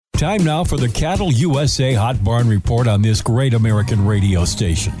Time now for the Cattle USA Hot Barn Report on this great American radio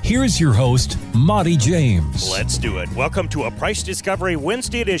station. Here's your host, Monty James. Let's do it. Welcome to a Price Discovery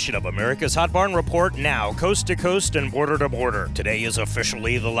Wednesday edition of America's Hot Barn Report, now coast to coast and border to border. Today is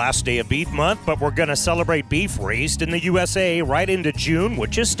officially the last day of beef month, but we're going to celebrate beef raised in the USA right into June,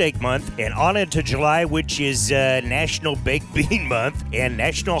 which is steak month, and on into July, which is National Baked Bean Month and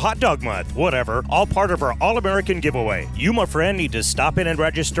National Hot Dog Month, whatever, all part of our All-American giveaway. You, my friend, need to stop in and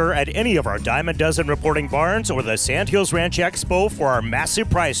register at any of our dime a dozen reporting barns or the Sandhills Ranch Expo for our massive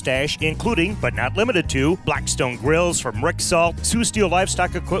prize stash, including, but not limited to, Blackstone grills from Rick Salt, Sioux Steel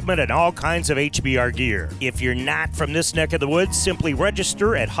livestock equipment, and all kinds of HBR gear. If you're not from this neck of the woods, simply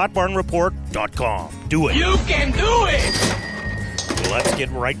register at hotbarnreport.com. Do it. You can do it! Let's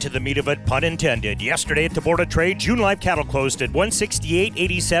get right to the meat of it, pun intended. Yesterday at the Board of Trade, June live cattle closed at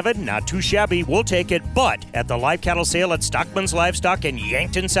 $168.87. Not too shabby, we'll take it. But at the live cattle sale at Stockman's Livestock in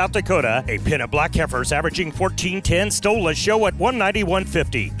Yankton, South Dakota, a pin of black heifers averaging $14.10 stole a show at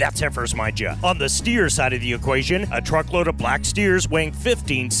 $191.50. That's heifers, mind ya. On the steer side of the equation, a truckload of black steers weighing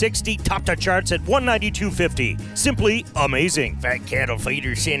 $15.60 topped the charts at $192.50. Simply amazing. Fat cattle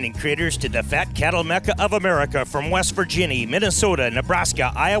feeders sending critters to the fat cattle mecca of America from West Virginia, Minnesota,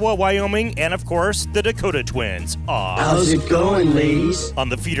 Nebraska, Iowa, Wyoming, and of course, the Dakota Twins. Aww. How's it going, ladies? On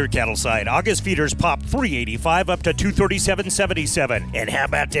the feeder cattle side, August feeders popped $385 up to $237.77. And how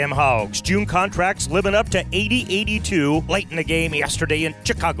about them hogs? June contracts living up to $80.82 late in the game yesterday in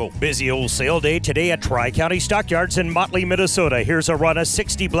Chicago. Busy old sale day today at Tri-County Stockyards in Motley, Minnesota. Here's a run of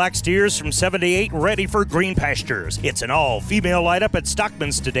 60 black steers from 7 to 8 ready for green pastures. It's an all-female lineup at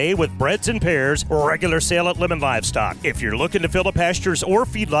Stockman's today with breeds and pairs, regular sale at Lemon Livestock. If you're looking to fill a pastures or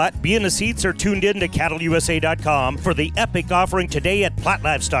feedlot, be in the seats or tuned in to cattleusa.com for the epic offering today at Platte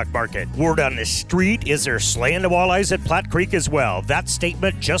Livestock Market. Word on the street is they're slaying the walleyes at Platte Creek as well. That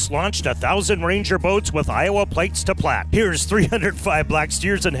statement just launched 1,000 Ranger boats with Iowa plates to Platte. Here's 305 black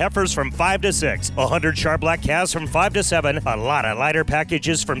steers and heifers from 5 to 6, 100 char black calves from 5 to 7, a lot of lighter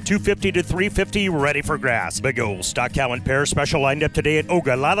packages from $250 to $350 ready for grass. Big old stock cow and pair special lined up today at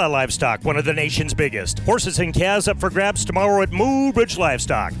Ogallala Livestock, one of the nation's biggest. Horses and calves up for grabs tomorrow at Moobridge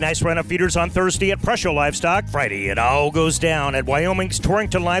Livestock. Nice run of feeders on Thursday at Presho Livestock. Friday, it all goes down at Wyoming's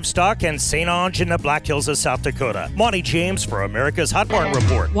Torrington Livestock and St. Onge in the Black Hills of South Dakota. Monty James for America's Hot Barn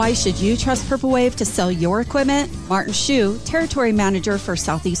Report. Why should you trust Purple Wave to sell your equipment? Martin Shue, Territory Manager for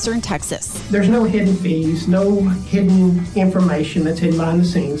Southeastern Texas. There's no hidden fees, no hidden information that's hidden behind the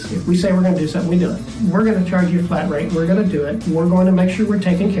scenes. If we say we're going to do something, we do it. We're going to charge you a flat rate. We're going to do it. We're going to make sure we're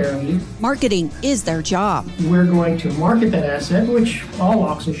taking care of you. Marketing is their job. We're going to market that asset, which all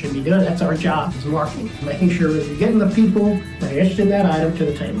auctions should be doing. That's our job, is marketing. Making sure that we're getting the people that are interested in that item to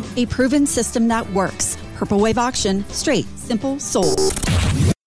the table. A proven system that works. Purple Wave Auction, straight, simple, sold.